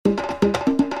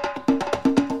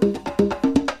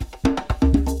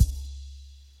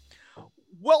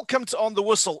Welcome to On the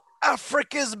Whistle,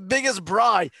 Africa's biggest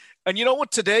braai. And you know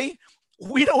what, today?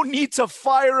 We don't need to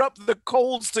fire up the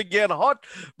coals to get hot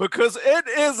because it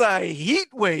is a heat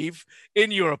wave in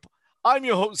Europe. I'm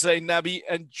your host, Zain Nabi,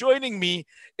 and joining me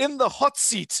in the hot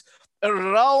seat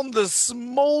around the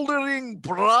smoldering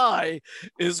braai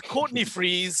is Courtney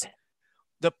Freeze,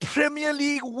 the Premier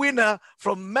League winner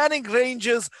from Manning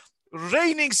Rangers,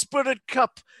 reigning Spirit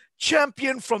Cup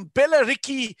champion from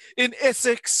Bellariki in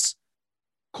Essex.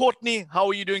 Courtney, how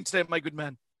are you doing today, my good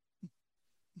man?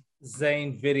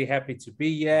 Zain, very happy to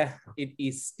be here. It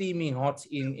is steaming hot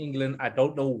in England. I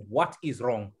don't know what is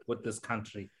wrong with this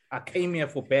country. I came here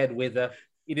for bad weather.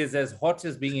 It is as hot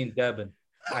as being in Durban.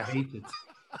 I hate it.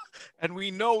 And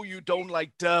we know you don't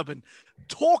like Durban.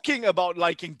 Talking about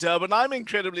liking Durban, I'm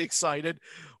incredibly excited.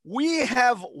 We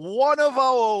have one of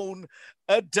our own,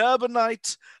 a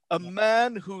Durbanite, a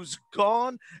man who's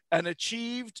gone and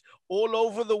achieved all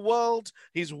over the world.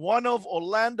 He's one of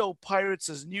Orlando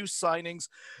Pirates' new signings.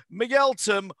 Miguel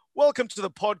Tim, welcome to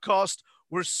the podcast.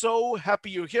 We're so happy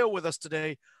you're here with us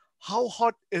today. How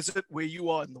hot is it where you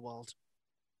are in the world?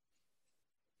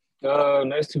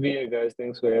 Nice to be here, guys.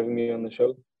 Thanks for having me on the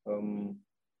show.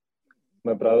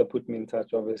 My brother put me in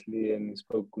touch, obviously, and he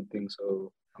spoke good things,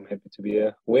 so I'm happy to be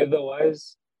here.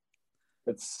 Weather-wise,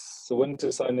 it's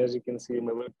winter sun, as you can see.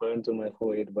 My work burnt on my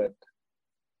forehead, but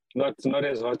not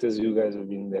as hot as you guys have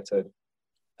been that side.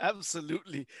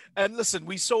 Absolutely. And listen,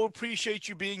 we so appreciate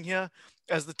you being here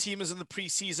as the team is in the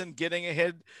preseason, getting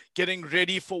ahead, getting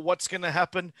ready for what's going to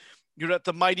happen. You're at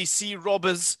the mighty Sea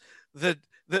Robbers, the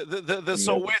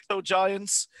Soweto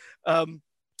Giants.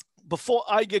 Before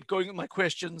I get going with my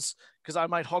questions, because I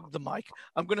might hog the mic,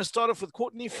 I'm going to start off with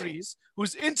Courtney Freeze,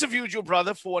 who's interviewed your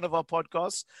brother for one of our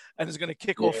podcasts and is going to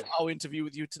kick off our interview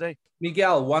with you today.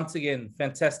 Miguel, once again,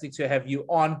 fantastic to have you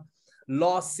on.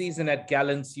 Last season at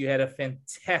Gallants, you had a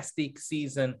fantastic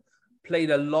season,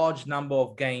 played a large number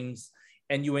of games,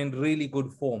 and you were in really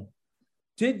good form.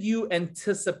 Did you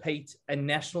anticipate a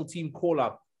national team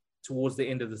call-up towards the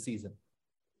end of the season?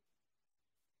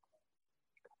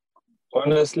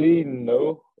 Honestly,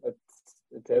 no.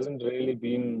 It hasn't really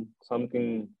been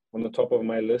something on the top of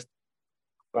my list.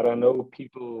 But I know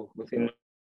people within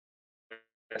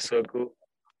my circle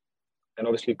and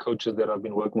obviously coaches that I've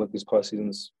been working with these past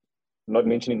seasons, not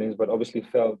mentioning names, but obviously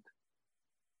felt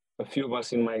a few of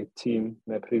us in my team,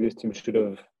 my previous team, should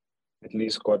have at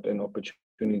least got an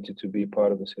opportunity to be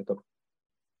part of the setup.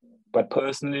 But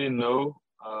personally, no.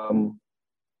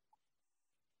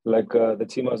 The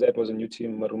team I was at was a new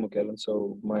team, Marumo Gallant.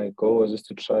 So my goal was just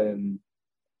to try and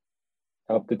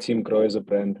help the team grow as a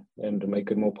brand and make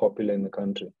it more popular in the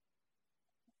country.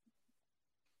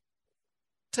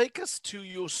 Take us to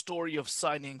your story of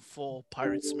signing for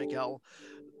Pirates, Miguel.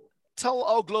 Tell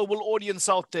our global audience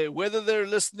out there, whether they're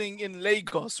listening in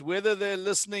Lagos, whether they're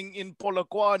listening in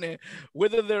Polokwane,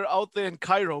 whether they're out there in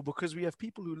Cairo, because we have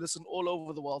people who listen all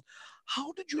over the world.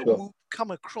 How did your move come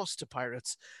across to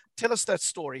Pirates? Tell us that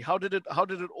story. How did it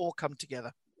all come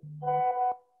together?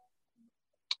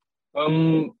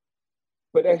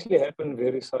 But actually happened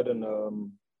very sudden.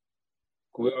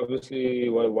 We obviously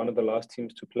were one of the last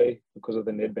teams to play because of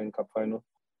the Nedbank Cup final.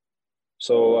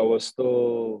 So I was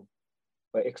still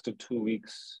by extra 2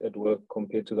 weeks at work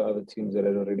compared to the other teams that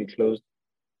had already closed.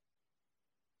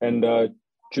 And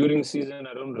during season,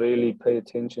 I don't really pay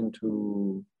attention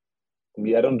to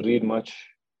me. I don't read much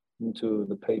into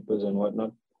the papers and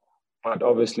whatnot. But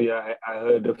obviously, I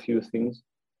heard a few things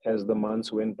as the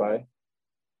months went by.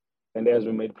 And as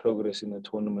we made progress in the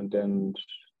tournament and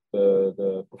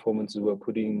the performances we're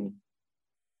putting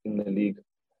in the league.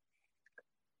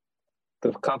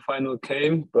 The cup final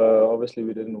came, but obviously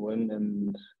we didn't win.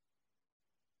 And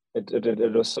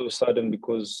it was so sudden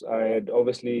because I had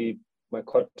obviously my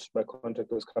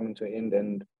contract was coming to an end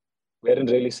and we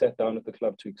hadn't really sat down at the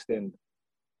club to extend.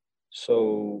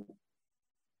 So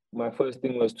my first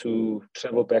thing was to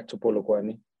travel back to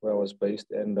Polokwane, where I was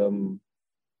based, and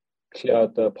clear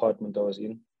out the apartment I was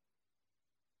in.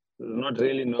 Not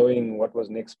really knowing what was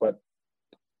next, but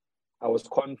I was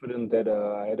confident that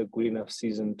I had a good enough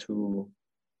season to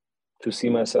see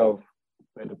myself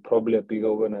at probably a big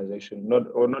organization, not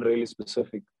really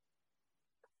specific.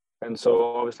 And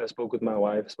so obviously I spoke with my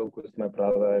wife, spoke with my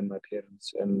brother and my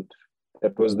parents, and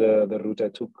that was the route I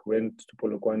took. Went to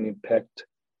Polokwane, packed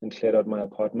and cleared out my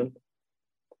apartment.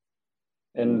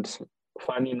 And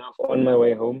funny enough, on my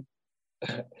way home,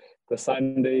 the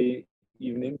Sunday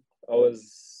evening, I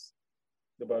was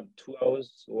about 2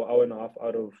 hours or hour and a half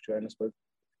out of Johannesburg,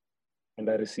 and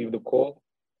I received a call.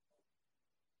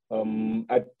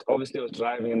 I obviously was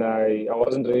driving and I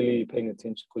wasn't really paying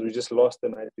attention because we just lost the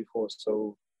night before.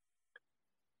 So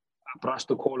I brushed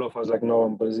the call off. I was like, no,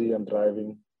 I'm busy. I'm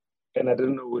driving. And I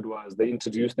didn't know who it was. They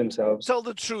introduced themselves. Tell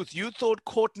the truth. You thought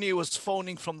Courtney was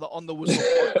phoning from the On the Whistle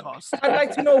podcast. I'd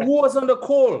like to know who was on the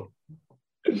call.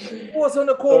 Who was on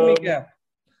the call, Miguel?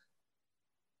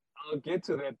 I'll get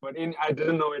to that, but I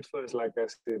didn't know at first, like I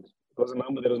said. It was a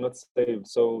number that was not saved.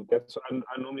 So that's why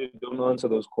I normally don't answer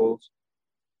those calls.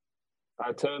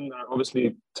 I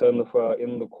obviously turn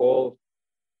in the call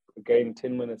again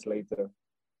 10 minutes later.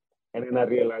 And then I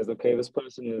realized, okay, this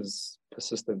person is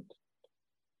persistent.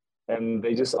 And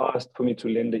they just asked for me to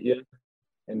lend an ear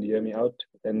and hear me out.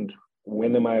 And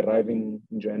when am I arriving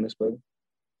in Johannesburg?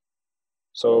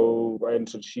 So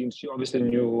she obviously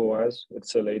knew who I was.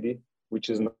 It's a lady, which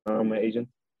is now my agent,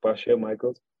 Bashir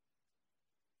Michaels.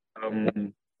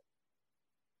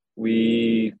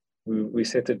 We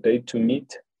set a date to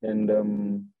meet,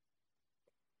 and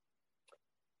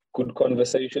good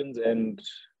conversations, and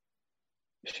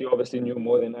she obviously knew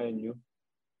more than I knew.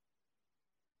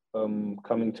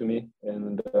 Coming to me,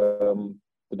 and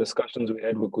the discussions we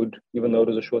had were good, even though it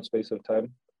was a short space of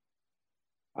time.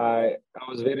 I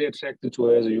was very attracted to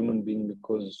her as a human being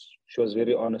because she was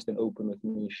very honest and open with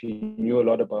me. She knew a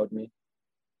lot about me.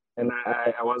 And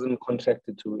I wasn't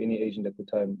contracted to any agent at the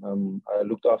time. I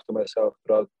looked after myself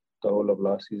throughout the whole of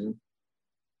last season.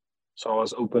 So I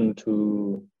was open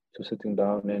to sitting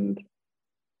down, and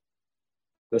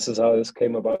this is how this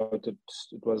came about. It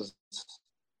was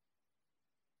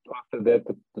after that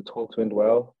the talks went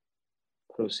well,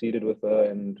 proceeded with her,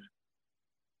 and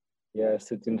yeah,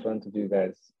 sit in front of you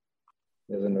guys.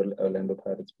 There's an Orlando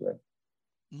Pirates player.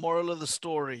 Moral of the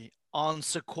story: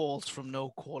 answer calls from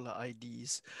no caller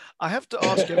IDs. I have to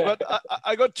ask you.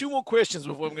 I got two more questions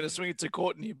before I'm going to swing it to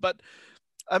Courtney. But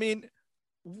I mean,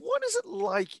 what is it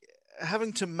like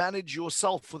having to manage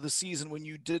yourself for the season when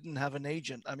you didn't have an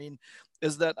agent? I mean,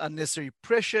 is that unnecessary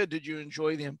pressure? Did you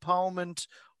enjoy the empowerment?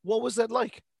 What was that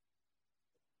like?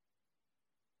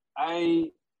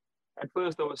 At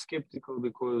first I was skeptical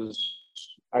because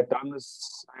I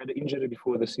had an injury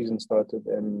before the season started,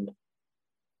 and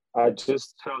I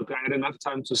just felt I had enough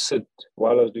time to sit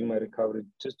while I was doing my recovery,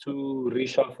 just to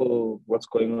reshuffle what's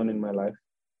going on in my life.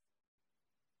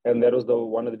 And that was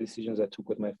one of the decisions I took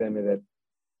with my family, that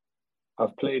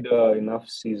I've played enough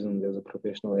seasons as a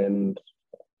professional, and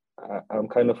I'm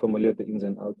kind of familiar with the ins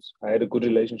and outs. I had a good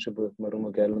relationship with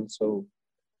Marumo Gallant, so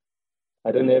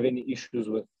I didn't have any issues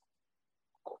with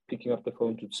picking up the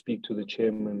phone to speak to the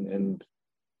chairman and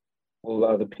all the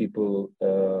other people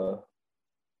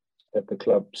at the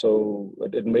club. So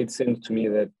it made sense to me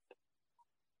that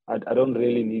I don't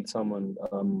really need someone.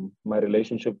 My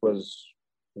relationship was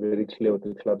very clear with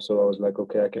the club. So I was like,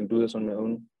 okay, I can do this on my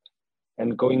own.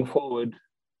 And going forward,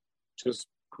 just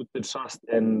put the trust,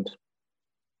 and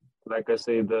like I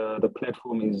say, the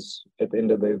platform is, at the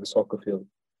end of the day, the soccer field.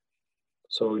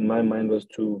 So in my mind was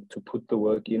to put the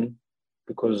work in,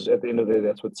 because at the end of the day,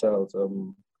 that's what sells.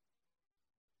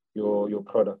 Your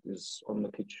product is on the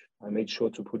pitch. I made sure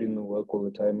to put in the work all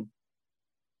the time,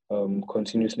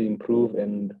 continuously improve,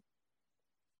 and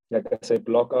like I said,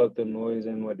 block out the noise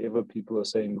and whatever people are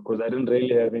saying, because I didn't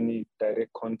really have any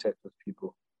direct contact with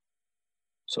people.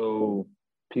 So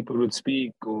people would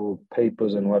speak, or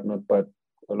papers and whatnot, but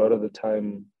a lot of the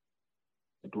time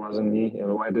it wasn't me.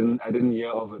 I didn't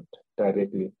hear of it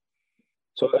directly.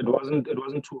 So it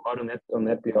wasn't too hard on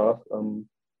that behalf.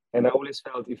 And I always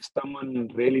felt if someone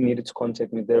really needed to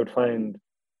contact me, they would find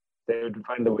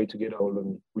a way to get a hold of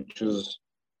me, which is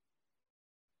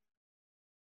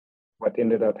what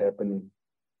ended up happening.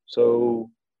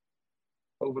 So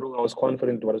overall, I was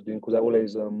confident what I was doing, because I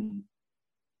always,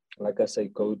 like I say,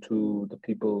 go to the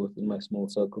people within my small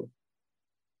circle,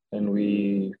 and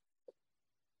we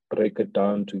break it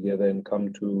down together and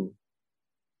come to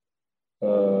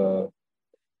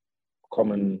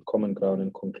common ground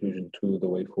and conclusion to the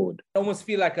way forward. I almost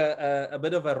feel like a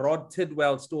bit of a Rod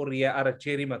Tidwell story out of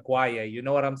Jerry Maguire. You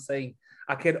know what I'm saying?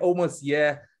 I can almost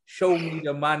hear, show me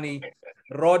the money.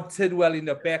 Rod Tidwell in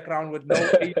the background with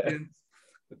no agents,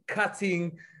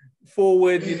 cutting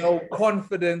forward,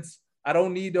 confidence. I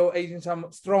don't need no agents.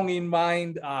 I'm strong in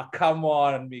mind. Come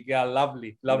on, Miguel.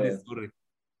 Lovely story.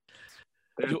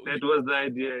 That was the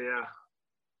idea, yeah.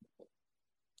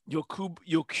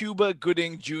 Your Cuba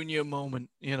Gooding Jr. moment,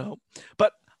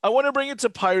 But I want to bring it to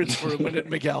Pirates for a minute,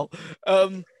 Miguel.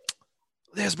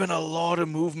 There's been a lot of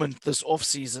movement this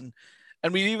offseason.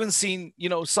 And we've even seen,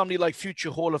 somebody like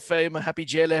future Hall of Famer Happy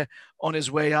Jele on his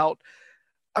way out.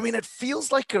 I mean, it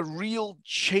feels like a real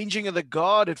changing of the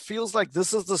guard. It feels like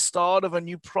this is the start of a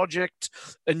new project,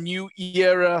 a new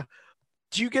era.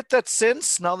 Do you get that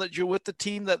sense now that you're with the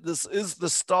team that this is the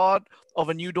start of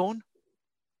a new dawn?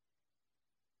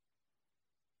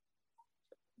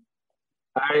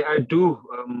 I do.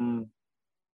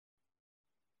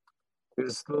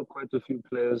 There's still quite a few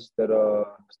players that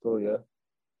are still here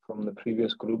from the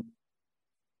previous group.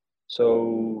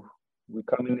 So we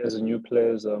come in as new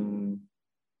players, and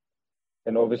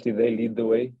obviously they lead the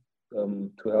way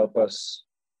to help us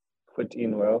fit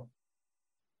in well,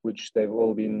 which they've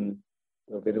all been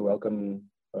very welcome.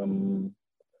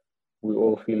 We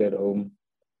all feel at home,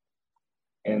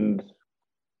 and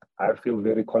I feel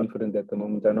very confident at the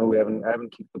moment. I know I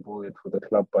haven't kicked the ball yet for the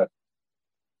club, but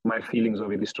my feelings are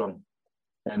really strong,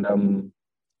 and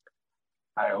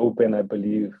I hope and I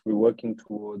believe we're working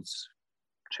towards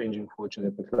changing fortune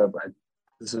at the club.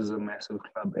 This is a massive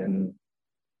club, and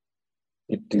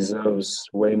it deserves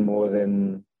way more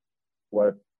than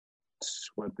what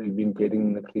they've been getting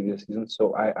in the previous season.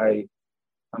 So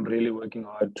I'm really working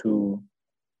hard to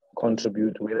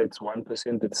contribute. Whether it's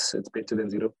 1%, it's better than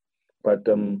zero. But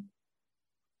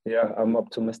yeah, I'm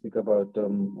optimistic about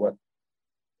what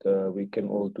we can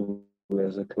all do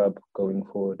as a club going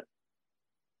forward.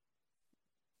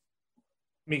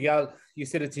 Miguel, you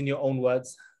said it in your own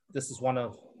words. This is one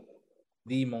of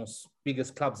the most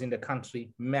biggest clubs in the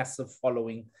country, massive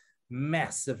following,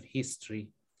 massive history.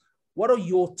 What are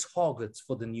your targets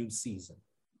for the new season?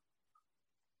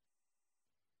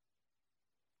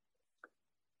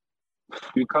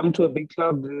 You come to a big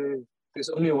club, there's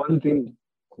only one thing,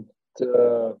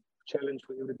 the challenge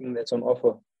for everything that's on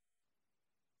offer.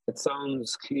 It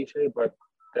sounds cliche, but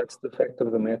that's the fact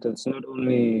of the matter. It's not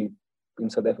only in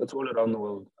South Africa, it's all around the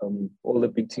world. All the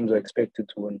big teams are expected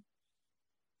to win.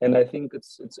 And I think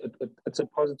it's a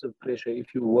positive pressure.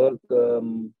 If you work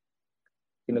in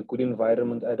a good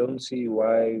environment, I don't see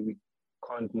why we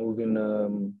can't move in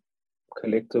a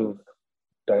collective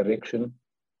direction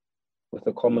with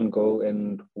a common goal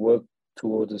and work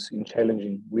towards us in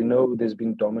challenging. We know there's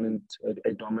been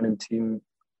a dominant team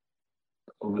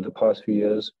over the past few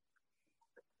years.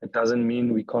 It doesn't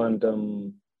mean we can't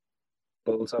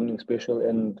build something special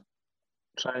and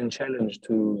try and challenge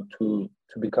to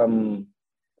become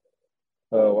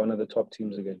one of the top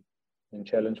teams again and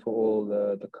challenge for all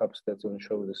the cups that's on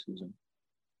show this season.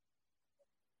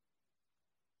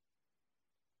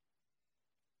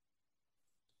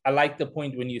 I like the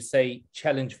point when you say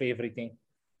challenge for everything.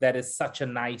 That is such a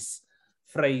nice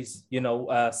phrase. You know,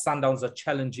 Sundowns are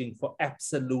challenging for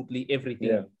absolutely everything.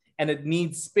 Yeah. And it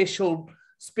needs special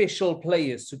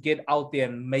players to get out there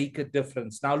and make a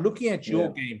difference. Now, looking at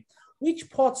your game, which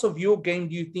parts of your game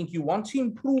do you think you want to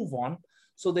improve on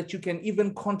so that you can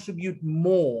even contribute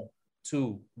more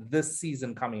to this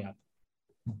season coming up?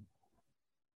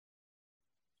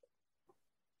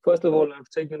 First of all, I've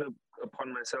taken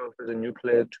upon myself as a new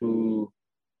player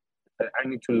I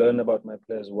need to learn about my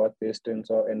players, what their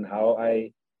strengths are and how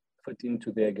I fit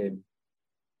into their game.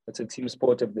 It's a team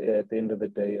sport at the end of the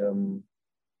day.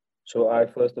 So I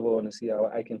first of all want to see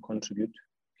how I can contribute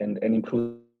and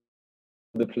improve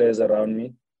the players around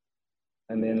me.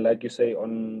 And then, like you say,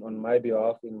 on my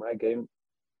behalf, in my game,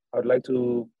 I'd like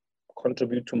to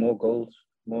contribute to more goals,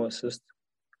 more assists.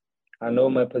 I know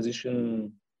my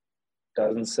position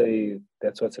doesn't say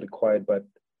that's what's required, but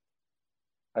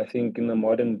I think in the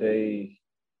modern day,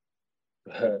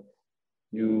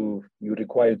 you're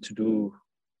required to do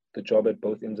the job at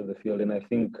both ends of the field. And I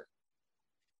think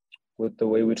with the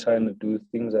way we're trying to do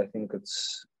things, I think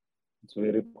it's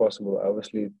very possible.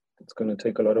 Obviously, it's going to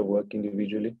take a lot of work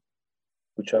individually,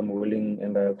 which I'm willing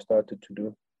and I've started to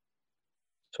do.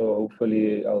 So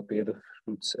hopefully I'll bear the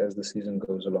fruits as the season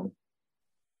goes along.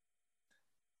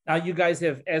 Now, you guys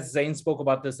have, as Zane spoke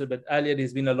about this a bit earlier,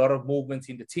 there's been a lot of movements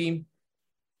in the team.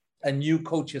 A new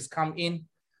coach has come in.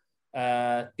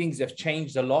 Things have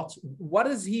changed a lot. What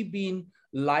has he been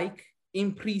like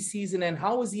in preseason and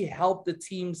how has he helped the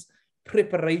team's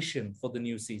preparation for the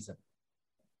new season?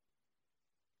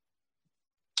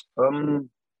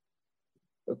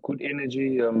 A good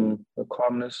energy, a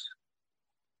calmness.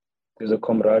 There's a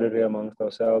camaraderie amongst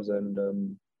ourselves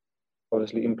and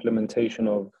obviously implementation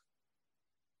of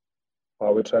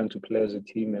how we're trying to play as a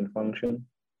team and function,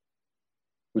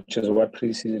 which is what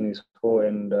preseason is for.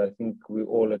 And I think we're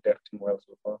all adapting well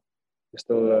so far. There's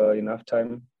still enough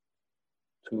time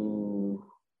to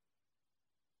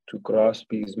grasp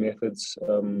these methods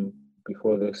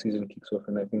before the season kicks off.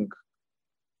 And I think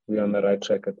we're on the right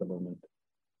track at the moment.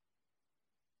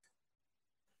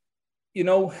 You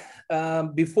know,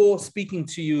 before speaking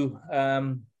to you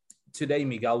today,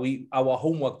 Miguel, our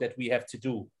homework that we have to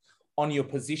do on your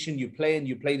position, you play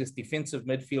this defensive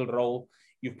midfield role.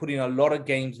 You've put in a lot of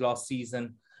games last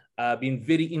season, been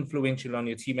very influential on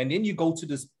your team. And then you go to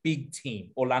this big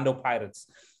team, Orlando Pirates,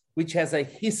 which has a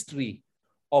history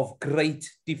of great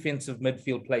defensive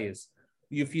midfield players.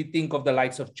 If you think of the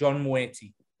likes of John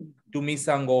Moeti,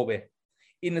 Dumisa Ngobe,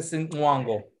 Innocent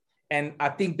Nwango, and I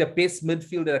think the best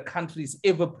midfielder the country's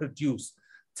ever produced,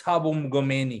 Thabo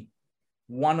Mngomeni,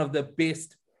 one of the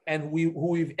best, and who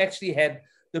we've actually had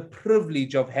the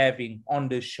privilege of having on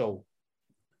this show.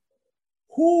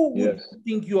 Who would you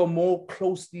think you are more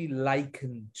closely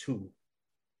likened to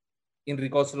in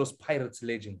regards to those Pirates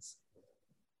legends?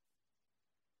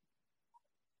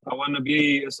 I want to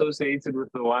be associated with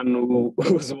the one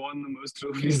who's won the most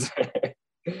trophies.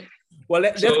 Well,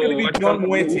 that's going to be John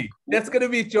Moeti. That's going to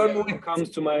be John Moeti. What comes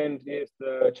to mind is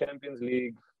the Champions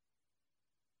League.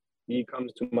 He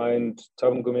comes to mind.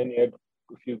 Thabo Mngomeni had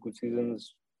a few good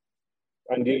seasons.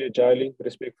 Andile Jali,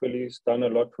 respectfully, has done a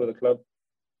lot for the club.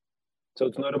 So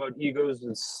it's not about egos.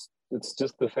 It's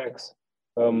just the facts.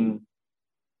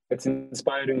 It's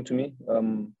inspiring to me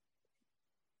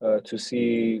to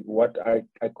see what I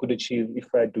could achieve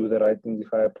if I do the right things,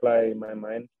 if I apply my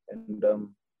mind and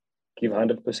give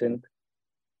 100%,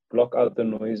 block out the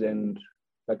noise, and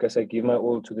like I said, give my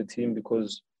all to the team,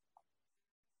 because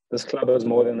this club is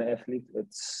more than an athlete.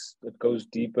 It goes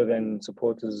deeper than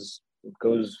supporters. It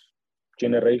goes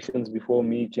generations before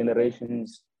me,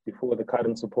 generations before the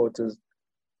current supporters.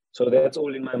 So that's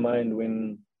all in my mind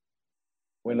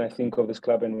when I think of this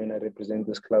club and when I represent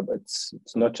this club. It's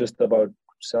not just about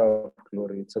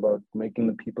self-glory. It's about making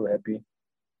the people happy.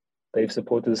 They've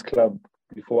supported this club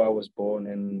before I was born,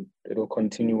 and it'll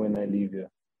continue when I leave here.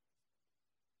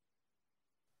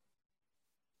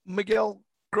 Miguel,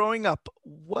 growing up,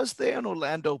 was there an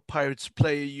Orlando Pirates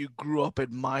player you grew up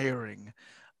admiring?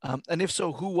 And if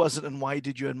so, who was it and why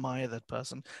did you admire that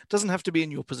person? It doesn't have to be in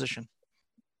your position.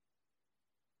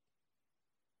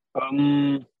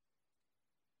 I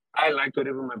liked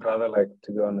whatever my brother liked,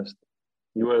 to be honest.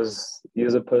 He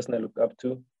is a person I looked up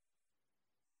to.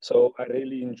 So I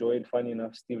really enjoyed, funny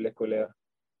enough, Steve Lekolea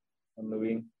on the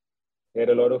wing. He had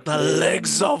a lot of... The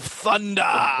legs of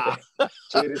thunder!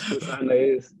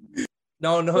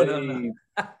 No.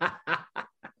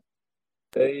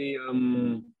 They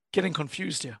Getting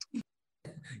confused here.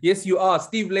 Yes, you are.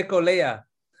 Steve Lekolea.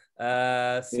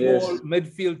 Small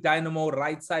midfield dynamo,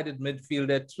 right-sided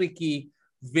midfielder, tricky,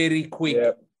 very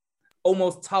quick,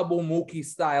 almost Thabo Moki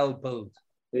style build.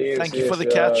 Thank you for the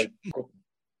catch.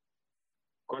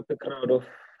 Got the crowd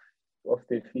off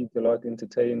their feet a lot,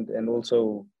 entertained, and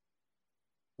also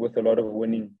with a lot of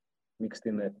winning mixed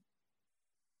in there.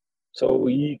 So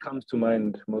he comes to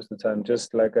mind most of the time.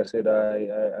 Just like I said,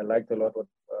 I liked a lot of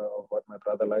what my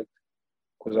brother liked,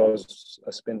 because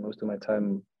I spent most of my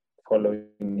time following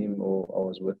him or I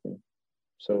was with him.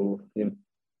 So him.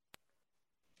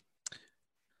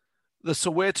 The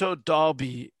Soweto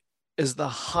Derby is the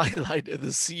highlight of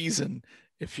the season.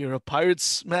 If you're a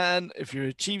Pirates man, if you're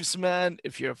a Chiefs man,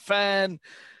 if you're a fan,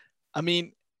 I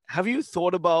mean, have you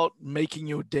thought about making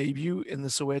your debut in the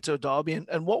Soweto Derby?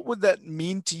 And what would that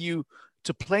mean to you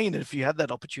to play in it if you had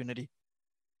that opportunity?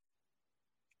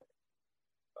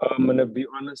 I'm going to be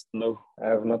honest, no. I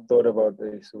have not thought about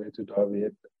the Soweto Derby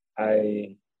yet.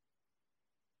 I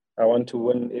want to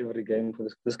win every game for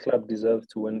this club. Deserves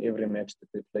to win every match that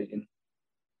they play in.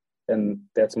 And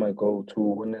that's my goal, to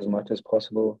win as much as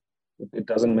possible. It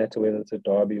doesn't matter whether it's a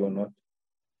derby or not.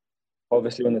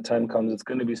 Obviously, when the time comes, it's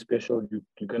going to be special.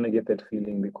 You're going to get that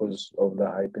feeling because of the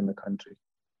hype in the country.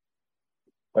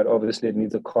 But obviously, it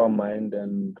needs a calm mind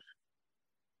and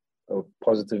a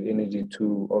positive energy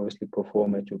to obviously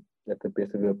perform at the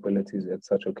best of your abilities at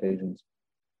such occasions.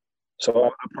 So I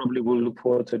probably will look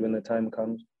forward to it when the time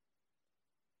comes.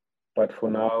 But for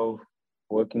now,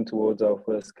 working towards our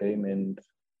first game and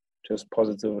just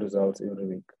positive results every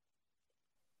week.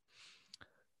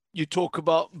 You talk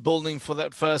about building for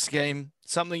that first game.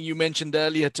 Something you mentioned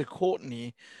earlier to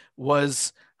Courtney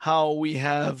was how we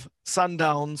have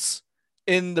Sundowns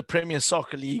in the Premier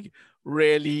Soccer League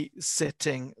really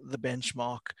setting the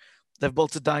benchmark. They've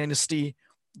built a dynasty.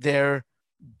 They're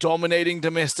dominating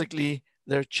domestically.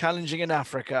 They're challenging in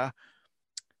Africa.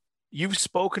 You've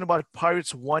spoken about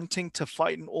Pirates wanting to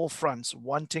fight in all fronts,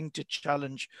 wanting to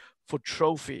challenge for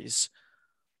trophies.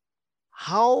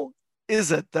 How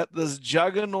is it that this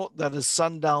juggernaut that is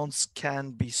Sundowns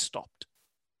can be stopped?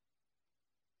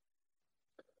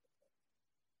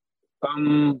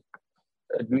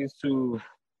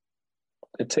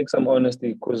 It takes some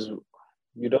honesty, because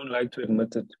you don't like to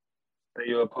admit it. They're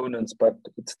your opponents, but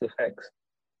it's the facts.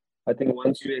 I think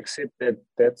once you accept that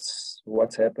that's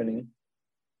what's happening,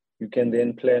 you can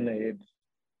then plan ahead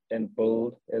and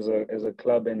build as a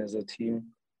club and as a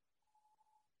team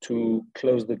to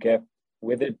close the gap.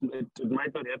 Whether it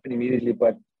might not happen immediately,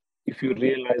 but if you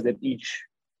realize that each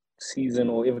season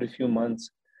or every few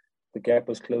months, the gap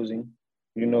is closing.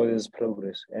 You know there's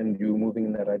progress and you're moving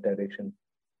in the right direction.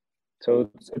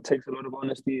 So it takes a lot of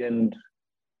honesty and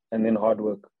then hard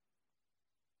work.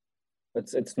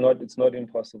 It's not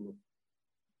impossible.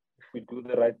 If we do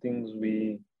the right things,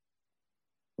 we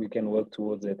can work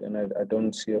towards it, and I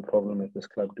don't see a problem at this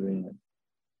club doing that.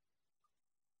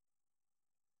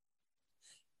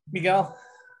 Miguel,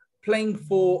 playing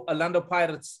for Orlando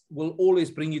Pirates will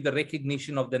always bring you the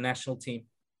recognition of the national team.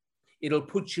 It'll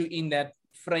put you in that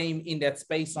frame, in that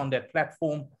space, on that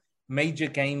platform, major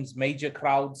games, major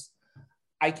crowds.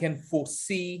 I can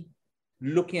foresee,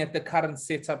 looking at the current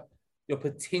setup, your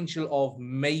potential of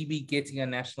maybe getting a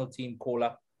national team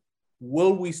call-up.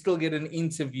 Will we still get an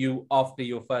interview after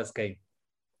your first game?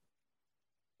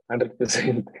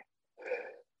 100%.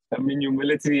 I mean,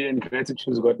 humility and gratitude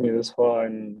has got me this far,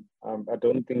 and I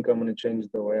don't think I'm going to change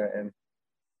the way I am.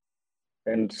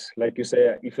 And like you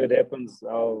say, if it happens,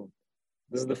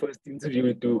 this is the first interview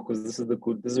we do because this is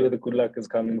where the good luck is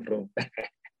coming from.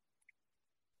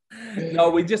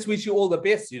 No, we just wish you all the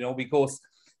best, because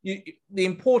the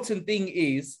important thing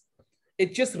is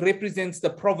it just represents the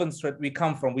province that we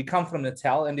come from. We come from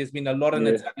Natal, and there's been a lot of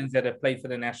Natalians that have played for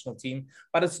the national team,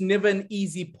 but it's never an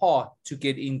easy path to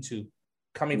get into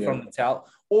coming from Natal,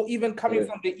 or even coming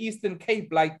from the Eastern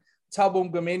Cape, like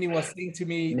Thabo Mngomeni was saying to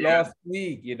me last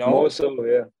week, More so,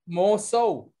 yeah. More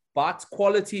so. But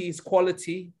quality is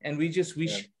quality, and we just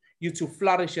wish you to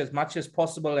flourish as much as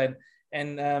possible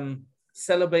and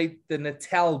celebrate the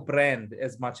Natal brand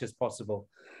as much as possible.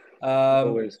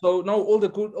 So no,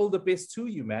 all the best to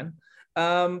you, man.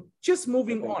 Just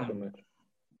moving on.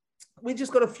 We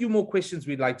just got a few more questions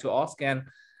we'd like to ask, and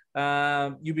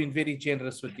you've been very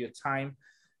generous with your time.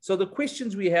 So the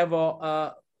questions we have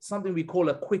are something we call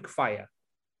a quick fire.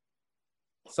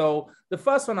 So the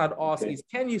first one I'd ask is,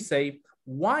 can you say,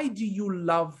 why do you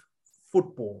love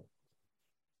football?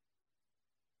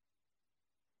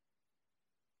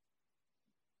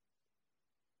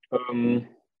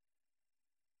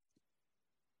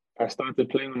 I started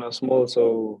playing when I was small,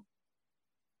 so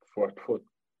for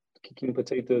kicking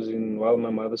potatoes while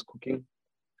my mother's cooking.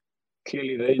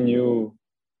 Clearly, they knew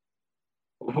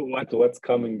what's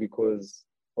coming because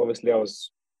obviously I was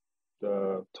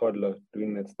the toddler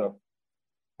doing that stuff.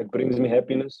 It brings me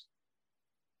happiness.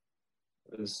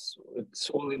 It's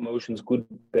all emotions, good,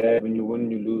 bad. When you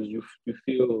win, you lose, you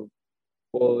feel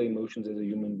all the emotions as a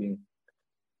human being.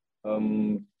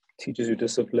 Teaches you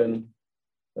discipline,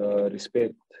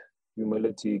 respect,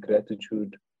 humility,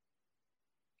 gratitude.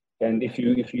 And if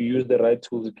you use the right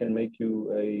tools, it can make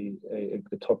you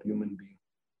a top human being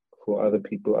for other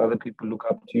people. Other people look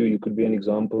up to you. You could be an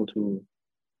example to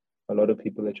a lot of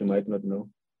people that you might not know.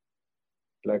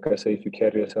 Like I say, if you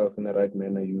carry yourself in the right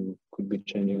manner, you could be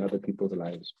changing other people's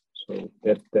lives. So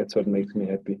that's what makes me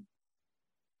happy.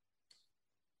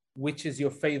 Which is your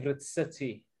favorite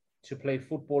city to play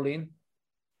football in,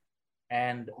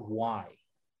 and why?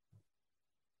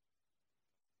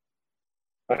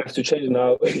 I have to change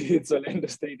now. It's Orlando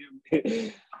Stadium.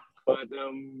 But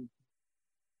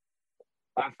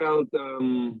I felt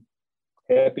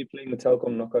happy playing the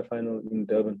Telkom knockout final in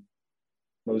Durban.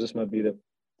 Moses Mabhida,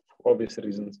 for obvious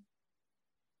reasons.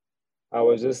 I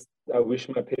wish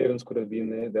my parents could have been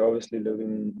there. They obviously live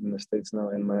in the States now,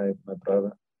 and my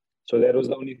brother. So that was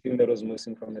the only thing that was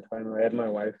missing from that final. I had my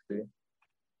wife there.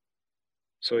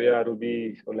 So yeah, it'll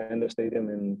be Orlando Stadium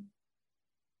and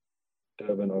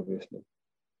Durban, obviously.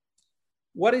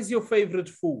 What is your favorite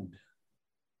food?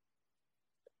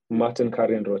 Mutton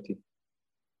curry and roti.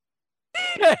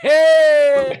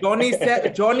 Hey! Johnny's.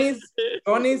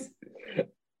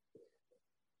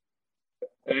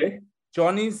 Hey?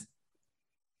 Johnny's.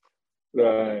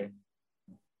 Right.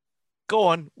 Go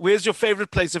on. Where's your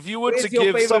favorite place? If you were to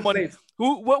give someone place?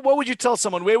 What would you tell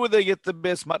someone? Where would they get the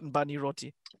best mutton bunny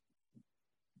roti?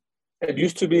 It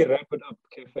used to be Wrap It Up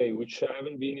Cafe, which I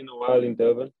haven't been in a while in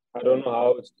Durban. I don't know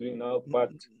how it's doing now,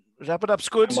 but Wrap It Up's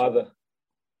good.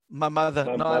 My mother.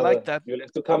 I like that. You'll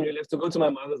have to go to my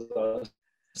mother's house.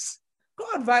 Go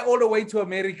and fly all the way to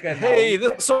America now. Hey,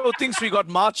 this whole thinks we got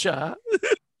matcha.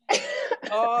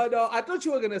 Oh no, I thought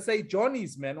you were gonna say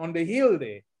Johnny's, man, on the hill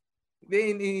there.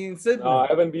 In Sydney. No, I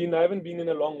haven't been in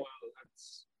a long while.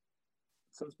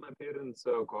 Since my parents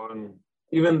are gone.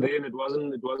 Even then it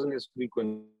wasn't as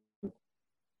frequent.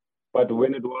 But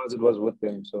when it was with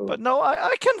them. So but no,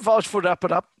 I can vouch for Wrap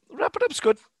It Up. Wrap It Up's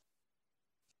good.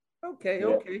 Okay.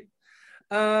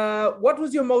 What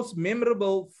was your most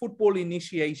memorable football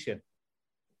initiation?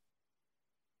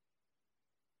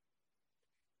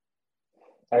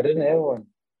 I didn't have one.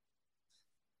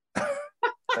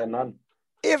 None.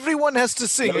 Everyone has to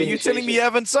sing. No Are you telling me you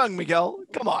haven't sung, Miguel?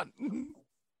 Come on.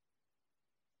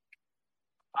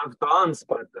 I've danced,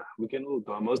 but we can all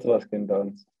dance. Most of us can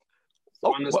dance.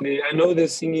 Oh, Honestly, I know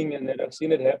there's singing and I've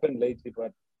seen it happen lately,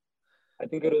 but I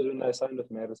think it was when I signed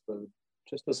with Maritzburg.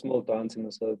 Just a small dance in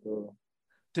a circle.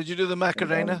 did you do the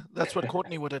Macarena? That's what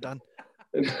Courtney would have done.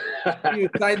 You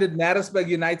signed at Maritzburg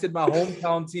United, my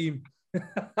hometown team.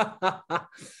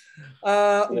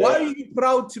 Why are you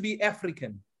proud to be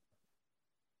African?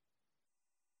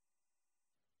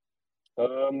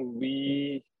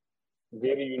 We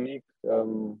very unique.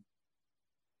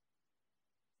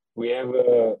 We have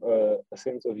a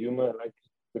sense of humor. Like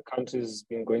the country's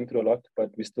been going through a lot, but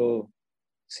we still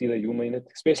see the humor in it,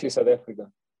 especially South Africa.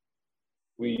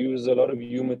 We use a lot of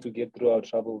humor to get through our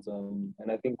troubles, and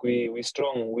I think we're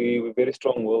strong. We're very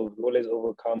strong. We'll always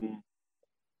overcome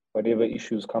whatever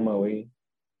issues come our way,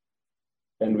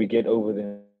 and we get over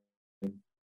them.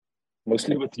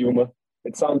 Mostly with humor.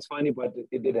 It sounds funny, but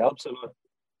it helps a lot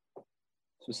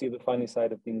to see the funny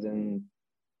side of things. And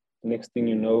the next thing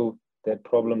you know, that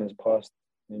problem is past,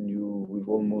 and we've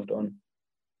all moved on.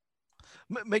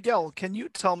 Miguel, can you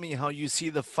tell me how you see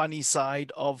the funny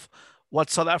side of what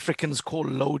South Africans call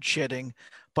load shedding,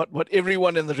 but what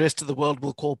everyone in the rest of the world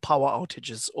will call power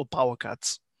outages or power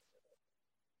cuts?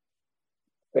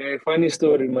 A funny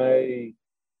story.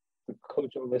 The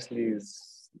coach obviously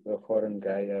is a foreign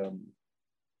guy.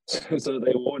 So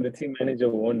the team manager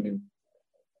warned him.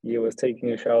 He was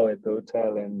taking a shower at the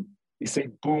hotel and he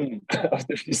said, boom,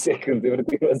 after a few seconds,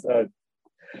 everything was out.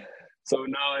 So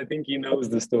now I think he knows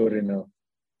the story now.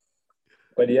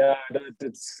 But yeah,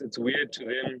 it's weird to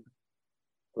them.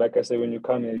 Like I said, when you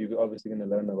come here, you're obviously going to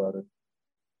learn about it.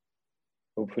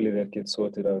 Hopefully that gets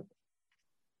sorted out.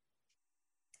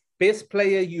 Best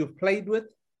player you've played with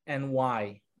and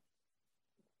why?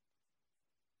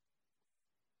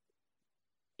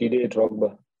 Didier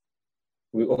Drogba.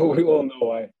 We all know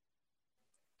why.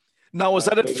 Now, was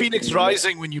that at Phoenix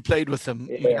Rising when you played with him,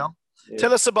 Miguel? Yeah,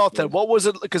 tell us about that. What was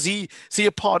it? Because is he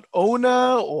a part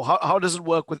owner, or how does it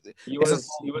work with? He was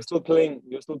still playing.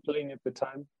 He was still playing at the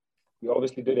time. He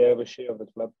obviously did have a share of the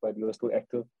club, but he was still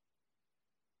active.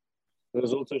 There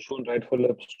was also Shaun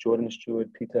Wright-Phillips, Jordan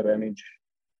Stewart, Peter Ramage.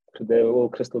 They were all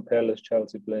Crystal Palace,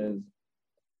 Chelsea players.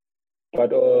 But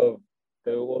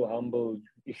they were all humble.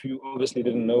 If you obviously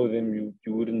didn't know them, you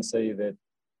wouldn't say that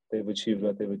they've achieved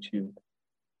what they've achieved.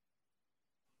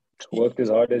 Worked as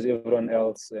hard as everyone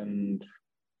else, and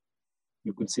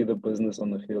you could see the business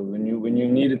on the field. When you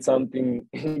needed something,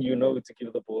 you know to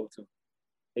give the ball to.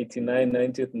 89,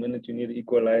 90th minute, you need an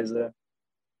equalizer.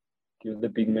 Give the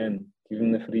big man. Give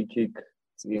him the free kick.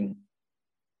 It's in.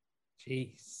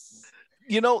 Jeez.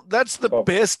 You know, that's the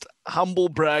best humble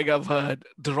brag I've heard.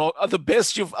 The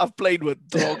best I've played with,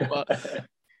 Drogba.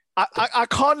 I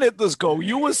can't let this go.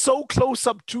 You were so close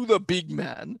up to the big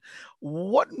man.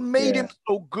 What made him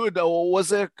so good? Or was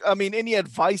there, any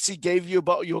advice he gave you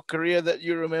about your career that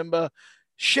you remember?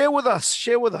 Share with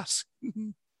us.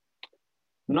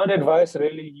 Not advice,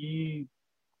 really. He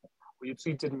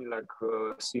treated me like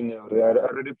a senior. I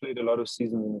already played a lot of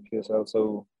seasons in the PSL,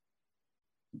 so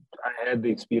I had the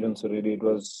experience already.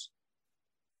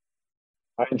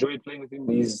 I enjoyed playing with him.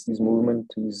 His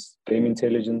movement, his game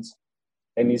intelligence,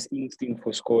 and his instinct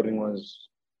for scoring was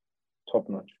top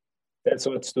notch. That's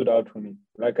what stood out for me.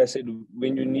 Like I said,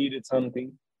 when you needed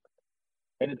something,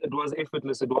 and it was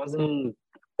effortless.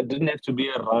 It didn't have to be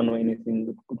a run or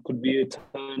anything. It could be a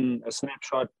turn, a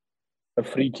snapshot, a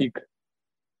free kick,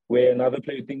 where another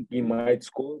player think he might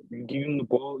score. You give him the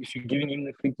ball. If you're giving him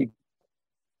the free kick,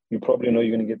 you probably know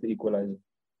you're going to get the equalizer.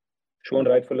 Shaun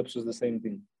Wright-Phillips was the same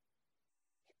thing.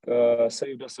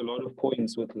 Saved us a lot of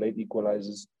points with late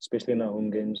equalizers, especially in our home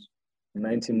games.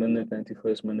 90 minute,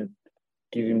 91st minute,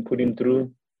 put him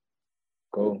through,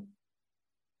 go.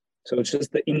 So it's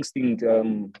just the instinct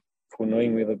for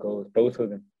knowing where the goal is, both of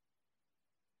them.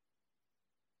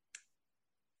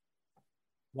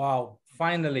 Wow.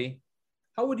 Finally,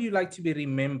 how would you like to be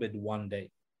remembered one day?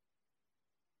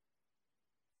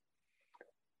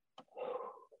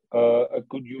 A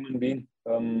good human being.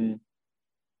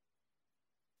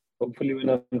 Hopefully when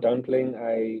I'm done playing,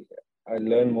 I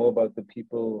learn more about the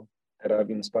people that I've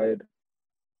inspired.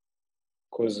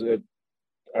 Because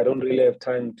I don't really have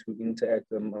time to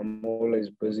interact. I'm always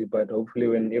busy, but hopefully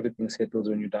when everything settles,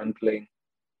 when you're done playing,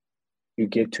 you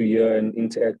get to hear and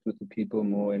interact with the people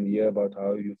more and hear about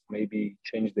how you've maybe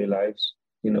changed their lives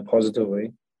in a positive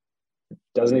way. It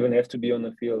doesn't even have to be on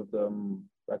the field.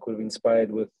 I could have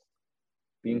inspired with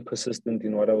being persistent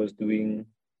in what I was doing,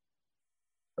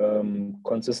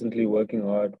 consistently working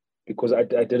hard, because I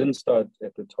didn't start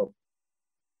at the top.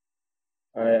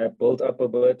 I built up a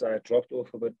bit, I dropped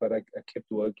off a bit, but I kept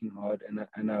working hard,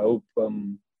 and I hope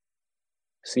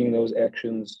seeing those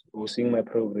actions or seeing my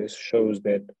progress shows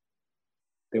that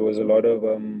there was a lot of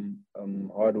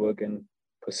hard work and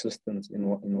persistence in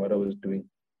what I was doing.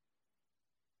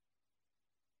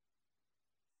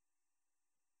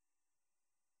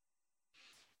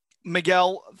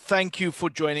 Miguel, thank you for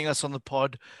joining us on the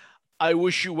pod. I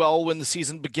wish you well when the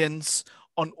season begins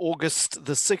on August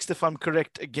the 6th, if I'm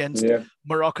correct, against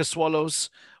Morocco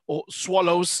Swallows, or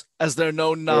Swallows as they're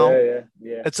known now.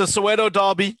 Yeah. It's a Soweto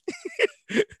derby.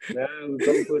 No,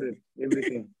 don't put it.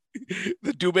 Everything.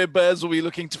 The Dube Bears will be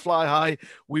looking to fly high.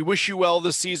 We wish you well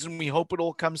this season. We hope it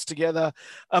all comes together.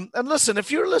 And listen,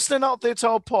 if you're listening out there to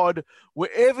our pod,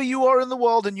 wherever you are in the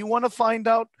world and you want to find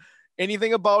out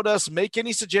anything about us, make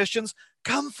any suggestions,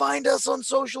 come find us on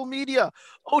social media.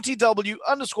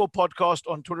 OTW_podcast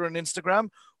on Twitter and Instagram,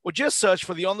 or just search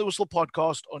for the On the Whistle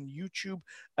podcast on YouTube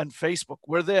and Facebook.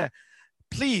 We're there.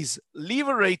 Please leave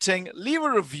a rating, leave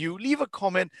a review, leave a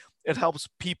comment. It helps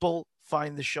people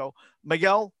find the show.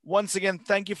 Miguel, once again,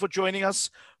 thank you for joining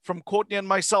us. From Courtney and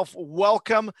myself,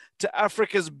 welcome to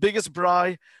Africa's biggest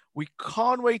braai. We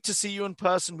can't wait to see you in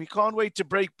person. We can't wait to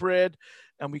break bread,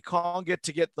 and we can't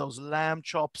get those lamb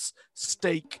chops,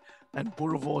 steak, and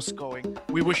boerewors going.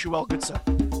 We wish you well, good sir.